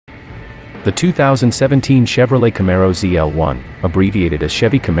The 2017 Chevrolet Camaro ZL1, abbreviated as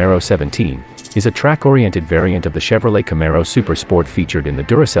Chevy Camaro 17, is a track-oriented variant of the Chevrolet Camaro Supersport featured in the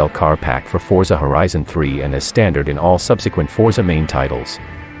Duracell car pack for Forza Horizon 3 and as standard in all subsequent Forza main titles.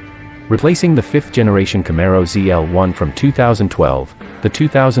 Replacing the fifth-generation Camaro ZL1 from 2012, the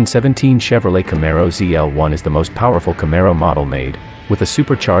 2017 Chevrolet Camaro ZL1 is the most powerful Camaro model made, with a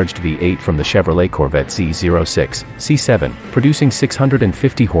supercharged V8 from the Chevrolet Corvette Z06, C7, producing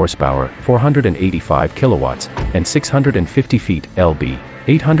 650 horsepower, 485 kilowatts, and 650 feet, lb,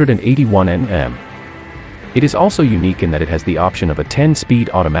 881 Nm. It is also unique in that it has the option of a 10-speed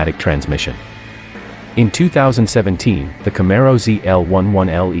automatic transmission. In 2017, the Camaro ZL1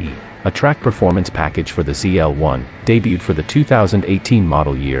 LE, a track performance package for the ZL1, debuted for the 2018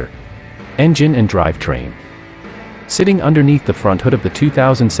 model year. Engine and drivetrain. Sitting underneath the front hood of the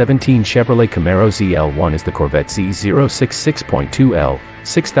 2017 Chevrolet Camaro ZL1 is the Corvette Z06 6.2L,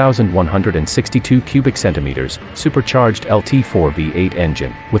 6,162 cubic centimeters, supercharged LT4 V8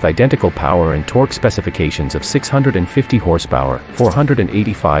 engine, with identical power and torque specifications of 650 horsepower,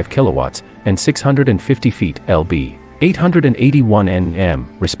 485 kilowatts, and 650 feet, lb, 881 Nm,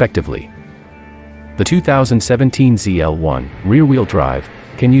 respectively. The 2017 ZL1, rear-wheel drive,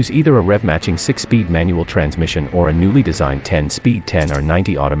 can use either a rev-matching 6-speed manual transmission or a newly designed 10-speed 10 or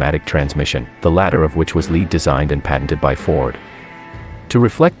 90 automatic transmission, the latter of which was lead designed and patented by Ford. To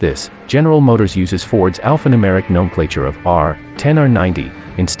reflect this, General Motors uses Ford's alphanumeric nomenclature of R, 10 or 90,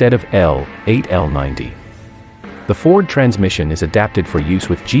 instead of L, 8L90. The Ford transmission is adapted for use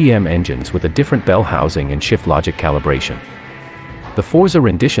with GM engines with a different bell housing and shift logic calibration. The Forza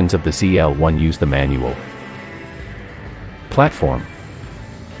renditions of the ZL1 use the manual. Platform.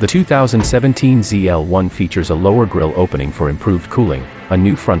 The 2017 ZL1 features a lower grille opening for improved cooling, a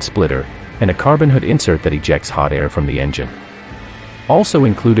new front splitter, and a carbon hood insert that ejects hot air from the engine. Also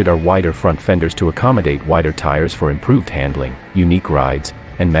included are wider front fenders to accommodate wider tires for improved handling, unique rides,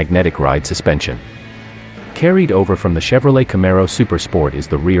 and magnetic ride suspension. Carried over from the Chevrolet Camaro Supersport is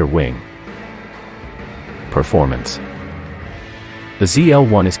the rear wing. Performance. The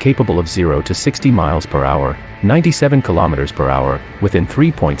ZL1 is capable of 0 to 60 miles per hour, 97 kilometers per hour, within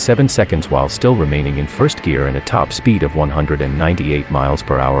 3.7 seconds while still remaining in first gear and a top speed of 198 miles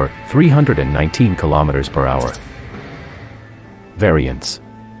per hour, 319 kilometers per hour. Variants.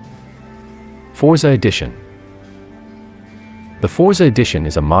 Forza Edition. The Forza Edition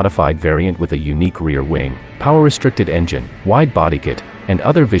is a modified variant with a unique rear wing, power-restricted engine, wide body kit, and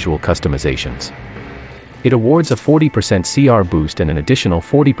other visual customizations. It awards a 40% CR boost and an additional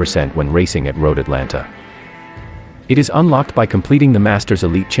 40% when racing at Road Atlanta. It is unlocked by completing the Masters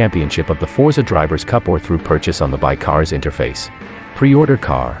Elite Championship of the Forza Drivers' Cup or through purchase on the Buy Cars interface. Pre-order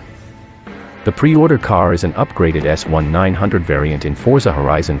car. The pre-order car is an upgraded S1 900 variant in Forza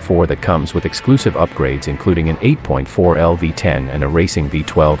Horizon 4 that comes with exclusive upgrades including an 8.4L V10 and a racing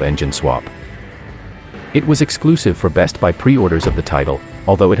V12 engine swap. It was exclusive for Best Buy pre-orders of the title,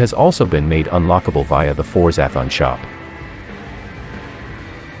 although it has also been made unlockable via the Forzathon shop.